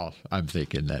now I'm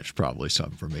thinking that's probably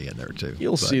something for me in there, too.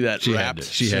 You'll see that she wrapped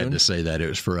She had to say that it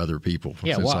was for other people.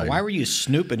 Yeah, why were you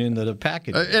snooping into the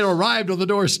package? It arrived on the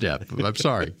doorstep. I'm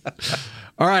sorry.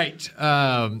 All right.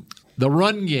 The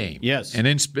run game. Yes.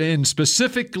 And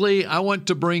specifically, I want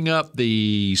to bring up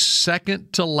the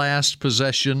second to last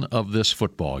possession of this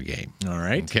football game. All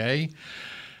right. Okay.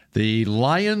 The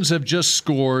Lions have just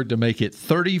scored to make it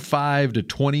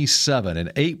 35-27, an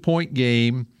 8-point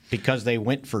game. Because they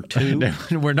went for two?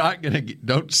 We're not going to –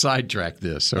 don't sidetrack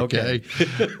this, okay?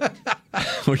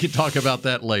 We can talk about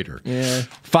that later. Yeah.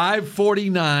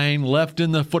 5:49 left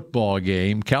in the football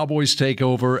game. Cowboys take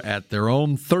over at their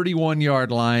own 31-yard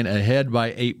line, ahead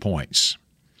by 8 points.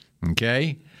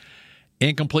 Okay?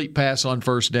 Incomplete pass on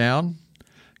first down.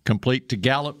 Complete to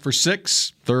Gallup for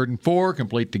 6. 3rd and 4.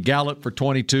 Complete to Gallup for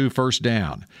 22. First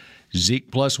down. Zeke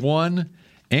 +1.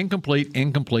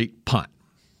 Incomplete, punt.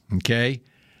 Okay?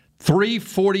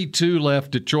 3:42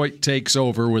 left. Detroit takes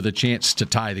over with a chance to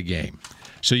tie the game.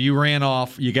 So you ran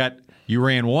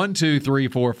 1, 2, 3,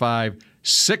 4, 5,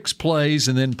 6 plays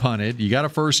and then punted. You got a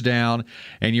first down,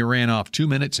 and you ran off 2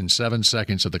 minutes and 7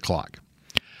 seconds of the clock.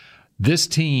 This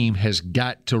team has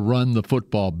got to run the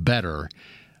football better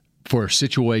for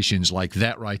situations like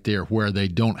that right there where they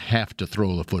don't have to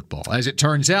throw the football. As it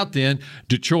turns out then,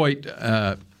 Detroit,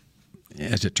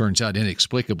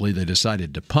 inexplicably, they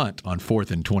decided to punt on 4th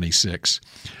and 26.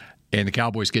 And the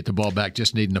Cowboys get the ball back,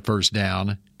 just needing the first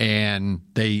down. And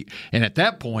at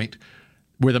that point,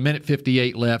 with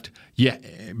 1:58 left, you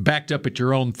backed up at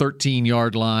your own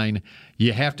 13-yard line.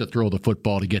 You have to throw the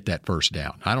football to get that first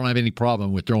down. I don't have any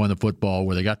problem with throwing the football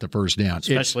where they got the first down,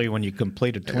 especially when you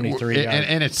complete a 23-yard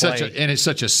and it's play. It's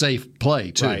such a safe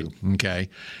play too. Right. Okay,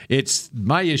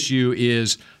 my issue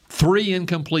is 3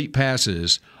 incomplete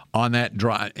passes on that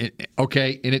drive.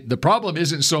 Okay, and the problem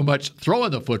isn't so much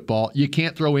throwing the football. You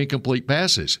can't throw incomplete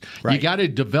passes. Right. You got to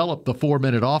develop the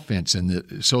 4-minute offense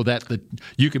so that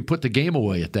you can put the game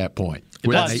away at that point.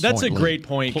 That's a great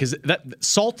point, because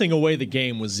salting away the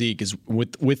game with Zeke is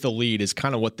with the lead is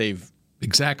kind of what they've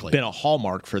been a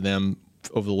hallmark for them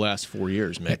over the last 4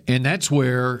 years, man. And that's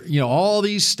where all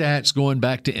these stats going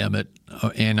back to Emmett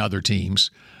and other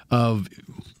teams of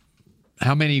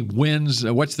how many wins,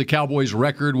 what's the Cowboys'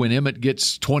 record when Emmett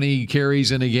gets 20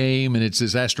 carries in a game and it's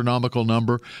this astronomical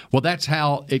number? Well, that's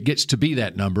how it gets to be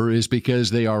that number, is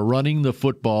because they are running the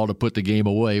football to put the game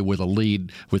away with a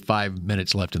lead with 5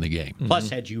 minutes left in the game. Plus,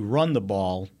 had you run the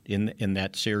ball in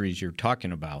that series you're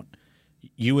talking about,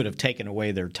 you would have taken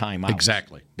away their timeout.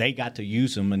 Exactly. They got to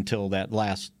use them until that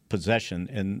last possession,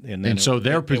 and so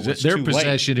their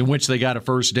possession in which they got a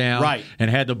first down, right, and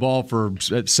had the ball for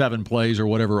 7 plays or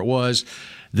whatever it was,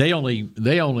 they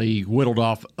only whittled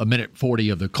off 1:40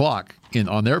 of the clock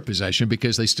on their possession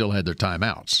because they still had their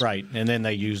timeouts. Right, and then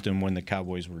they used them when the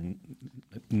Cowboys were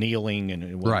kneeling, and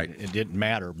it didn't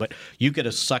matter. But you could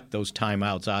have sucked those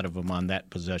timeouts out of them on that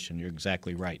possession. You're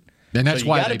exactly right. And that's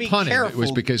why they punted. It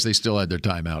was because they still had their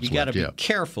timeouts. You got to be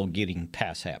careful getting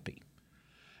pass happy.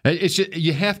 It's just,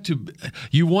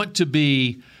 you want to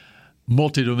be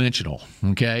multidimensional,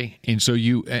 okay? And so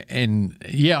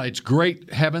it's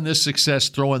great having this success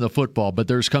throwing the football, but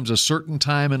there comes a certain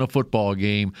time in a football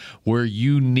game where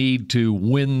you need to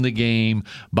win the game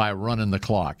by running the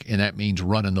clock, and that means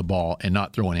running the ball and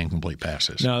not throwing incomplete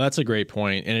passes. No, that's a great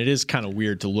point, and it is kind of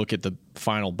weird to look at the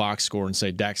final box score and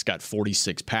say Dak's got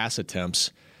 46 pass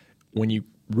attempts when you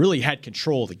really had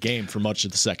control of the game for much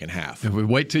of the second half. If we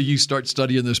wait till you start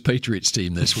studying this Patriots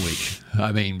team this week,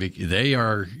 I mean,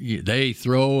 they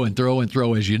throw and throw and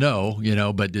throw, as you know,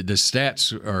 but the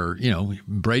stats are,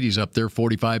 Brady's up there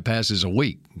 45 passes a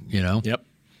week, Yep.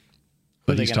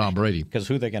 But he's Tom Brady. Because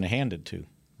who are they going to hand it to?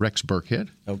 Rex Burkhead.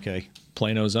 Okay.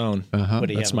 Plano's own. What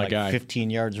do you That's have, my like guy. 15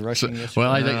 yards rushing yesterday?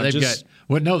 Well, I think they've got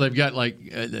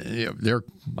they're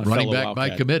running back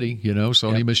by committee,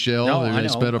 Sony Michel, they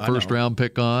spent a first-round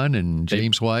pick on, and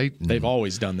James White. And they've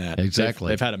always done that. Exactly.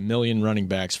 They've had a million running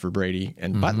backs for Brady.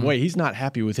 And by the way, he's not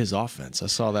happy with his offense. I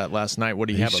saw that last night. What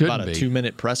did he have, about a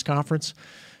 2-minute press conference?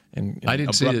 And I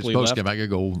didn't see this postgame.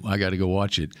 I got to go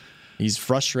watch it. He's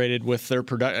frustrated with their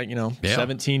production,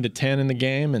 17-10 in the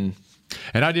game, and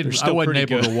I wasn't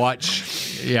able to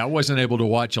watch. Yeah, I wasn't able to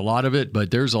watch a lot of it,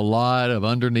 but there's a lot of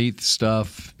underneath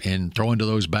stuff and throwing to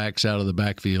those backs out of the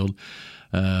backfield.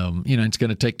 It's going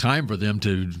to take time for them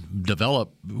to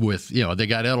develop with, they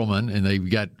got Edelman and they've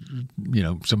got,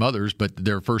 some others, but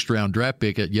their first-round draft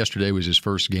pick yesterday was his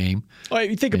first game. Well,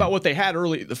 you think about what they had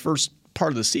early, the first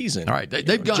part of the season. All right,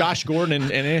 they've got Josh Gordon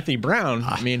and Anthony Brown.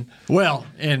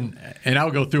 And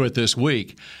I'll go through it this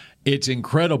week. It's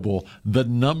incredible the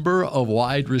number of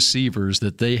wide receivers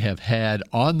that they have had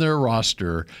on their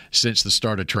roster since the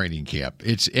start of training camp.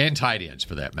 And tight ends,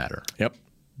 for that matter. Yep.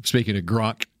 Speaking of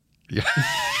Gronk,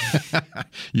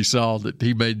 you saw that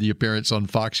he made the appearance on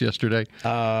Fox yesterday.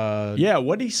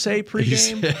 What did he say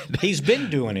pregame? He's been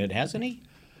doing it, hasn't he?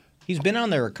 He's been on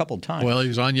there a couple times. Well, he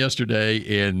was on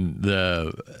yesterday, and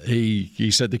he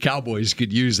said the Cowboys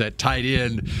could use that tight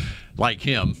end like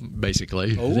him,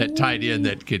 basically. Oh. That tight end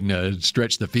that can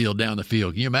stretch the field down the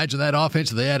field. Can you imagine that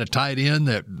offense if they had a tight end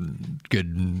that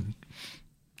could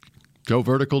go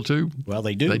vertical too? Well,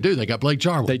 they do. They do. They got Blake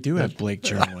Jarwin. They do have Blake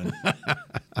Jarwin.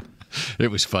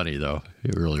 It was funny, though.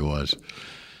 It really was.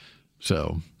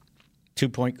 So,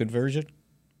 2-point conversion?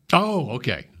 Oh,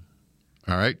 okay.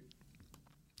 All right.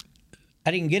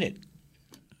 I didn't get it.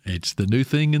 It's the new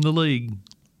thing in the league,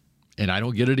 and I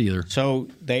don't get it either. So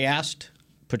they asked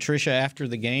Patricia after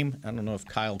the game. I don't know if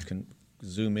Kyle can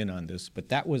zoom in on this, but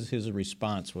that was his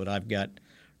response, what I've got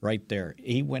right there.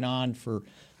 He went on for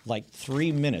like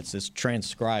 3 minutes. It's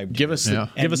transcribed. Give us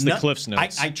the Cliff's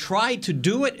Notes. I tried to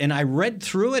do it, and I read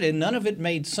through it, and none of it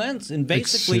made sense. And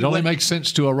basically, it only makes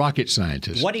sense to a rocket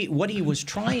scientist. What he was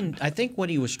trying, I think, what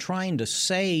he was trying to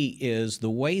say is the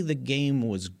way the game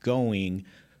was going.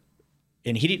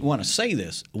 And he didn't want to say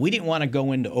this. We didn't want to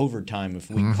go into overtime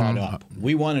if we caught up.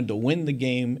 We wanted to win the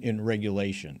game in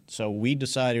regulation. So we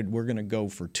decided we're going to go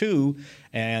for 2.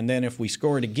 And then if we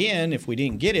score it again, if we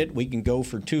didn't get it, we can go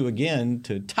for 2 again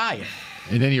to tie it.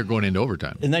 And then you're going into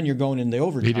overtime. And then you're going into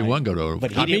overtime. He didn't want to go to overtime.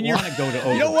 But he didn't want to go to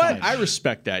overtime. You know what? I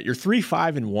respect that. You're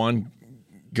 3-5-1.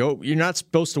 Go. You're not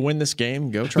supposed to win this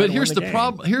game. Go try to win the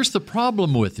game. But here's the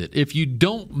problem with it. If you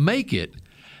don't make it,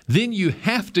 then you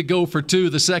have to go for 2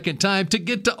 the second time to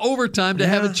get to overtime to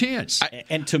have a chance.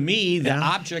 And to me, the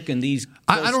object in these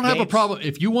I don't have a problem.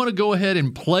 If you want to go ahead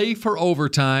and play for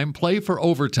overtime,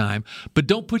 but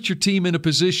don't put your team in a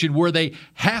position where they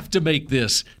have to make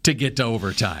this to get to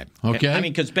overtime. Okay? I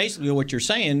mean, because basically what you're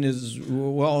saying is,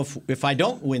 well, if I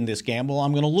don't win this gamble,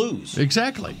 I'm going to lose.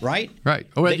 Exactly. Right? Right.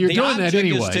 Well, you're doing that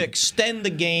anyway. The object is to extend the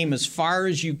game as far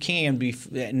as you can,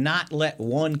 not let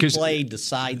one play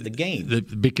decide the game.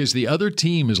 Because the other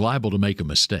team is liable to make a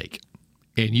mistake,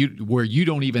 and where you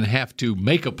don't even have to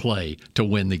make a play to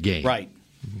win the game. Right.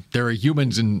 There are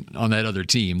humans on that other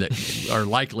team that are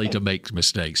likely to make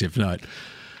mistakes. If not,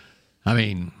 I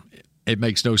mean, it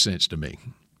makes no sense to me.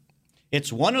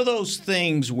 It's one of those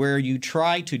things where you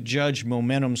try to judge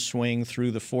momentum swing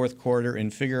through the fourth quarter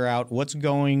and figure out what's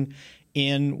going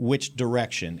in which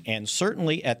direction. And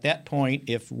certainly at that point,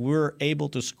 if we're able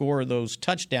to score those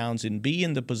touchdowns and be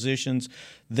in the positions,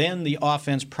 then the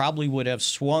offense probably would have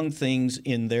swung things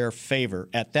in their favor.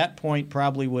 At that point,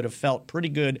 probably would have felt pretty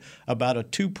good about a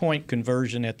 2-point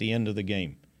conversion at the end of the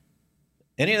game.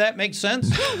 Any of that make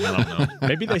sense? I don't know.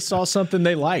 Maybe they saw something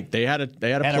they liked. They had a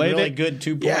play a really good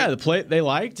 2-point. Yeah, the play they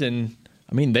liked, and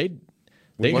I mean they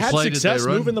had success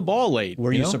moving the ball late.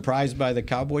 Were you surprised by the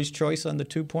Cowboys' choice on the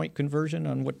 2-point conversion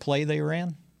on what play they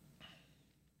ran?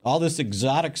 All this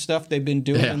exotic stuff they've been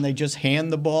doing, and they just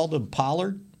hand the ball to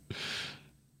Pollard.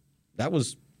 That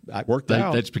was worked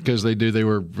out. That's because they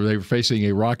were facing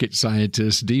a rocket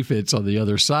scientist defense on the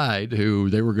other side, who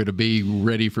they were going to be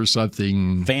ready for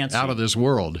something fancy, out of this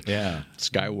world. Yeah,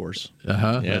 Sky Wars.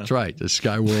 Yeah. That's right. The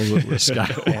Sky Wars.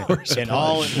 And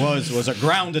all it was a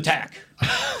ground attack.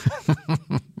 All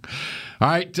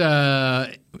right. How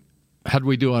did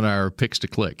we do on our picks to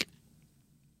click?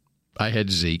 I had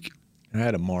Zeke. I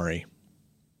had Amari.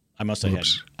 I must have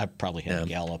I probably had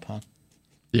Gallup, huh?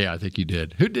 Yeah, I think you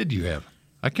did. Who did you have?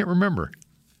 I can't remember.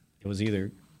 It was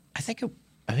either. I think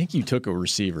you took a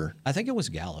receiver. I think it was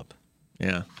Gallup.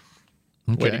 Yeah.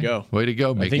 Okay. Way to go. Way to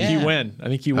go, Mickey. I think you win. I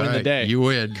think you win the day. You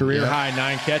win. Career high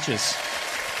 9 catches.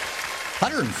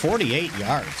 148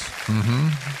 yards.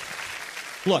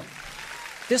 Mm-hmm. Look,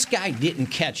 this guy didn't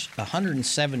catch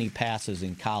 170 passes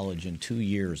in college in 2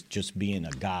 years just being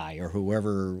a guy or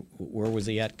whoever. Where was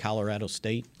he at? Colorado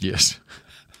State? Yes.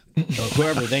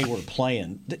 Whoever they were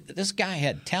playing. This guy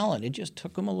had talent. It just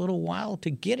took him a little while to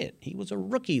get it. He was a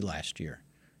rookie last year.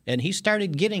 And he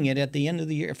started getting it at the end of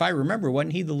the year. If I remember,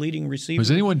 wasn't he the leading receiver? Was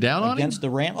anyone down on him? Against the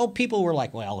Rams? Oh, people were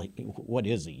like, well, what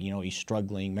is he? You know, he's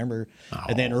struggling. Remember? Oh.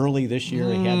 And then early this year,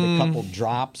 he had a couple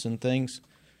drops and things.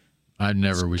 I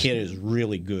never was. This kid is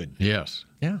really good. Yes.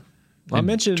 Yeah. Well, I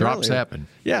mentioned drops earlier. happen.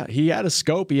 Yeah, he had a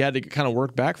scope he had to kind of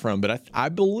work back from. But I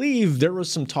believe there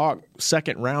was some talk,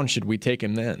 second round, should we take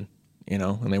him then? You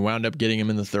know, and they wound up getting him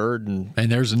in the third. And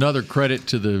there's another credit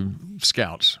to the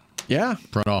scouts. Yeah.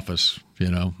 Front office,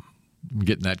 getting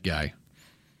that guy.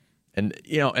 And,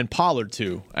 and Pollard,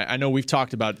 too. I know we've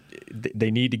talked about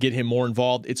they need to get him more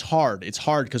involved. It's hard. It's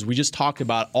hard because we just talked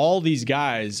about all these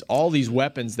guys, all these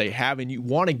weapons they have, and you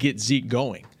want to get Zeke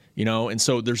going. And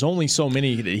so there's only so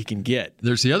many that he can get.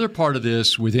 There's the other part of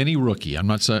this with any rookie. I'm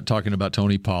not talking about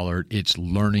Tony Pollard. It's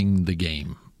learning the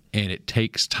game. And it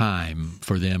takes time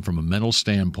for them from a mental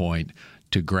standpoint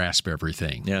to grasp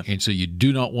everything. Yeah. And so you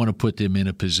do not want to put them in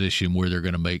a position where they're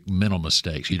going to make mental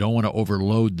mistakes. You don't want to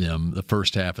overload them the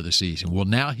first half of the season. Well,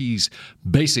 now he's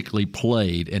basically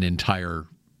played an entire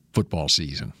football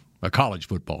season. a college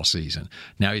football season.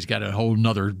 Now he's got a whole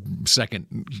nother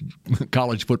second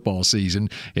college football season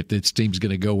if this team's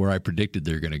going to go where I predicted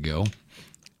they're going to go.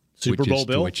 Super Bowl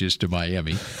Bill? Which is to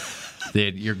Miami.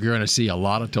 Then you're going to see a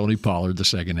lot of Tony Pollard the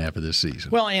second half of this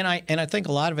season. Well, and I think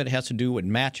a lot of it has to do with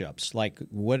matchups. Like,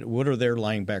 what are their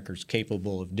linebackers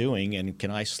capable of doing, and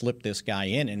can I slip this guy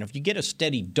in? And if you get a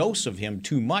steady dose of him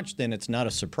too much, then it's not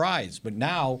a surprise. But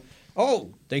now,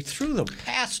 they threw the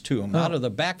pass to him out of the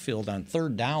backfield on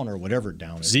third down or whatever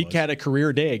down it was. Zeke had a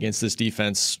career day against this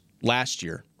defense last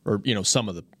year. Or some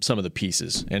of the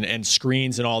pieces and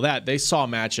screens and all that. They saw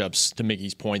matchups, to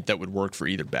Mickey's point, that would work for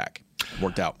either back.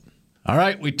 Worked out. All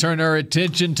right, we turn our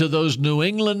attention to those New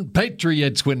England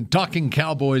Patriots when Talking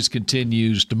Cowboys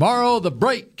continues. Tomorrow, the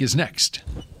break is next.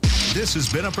 This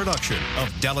has been a production of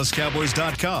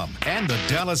DallasCowboys.com and the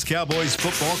Dallas Cowboys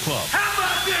Football Club. How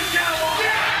about this, Cowboys?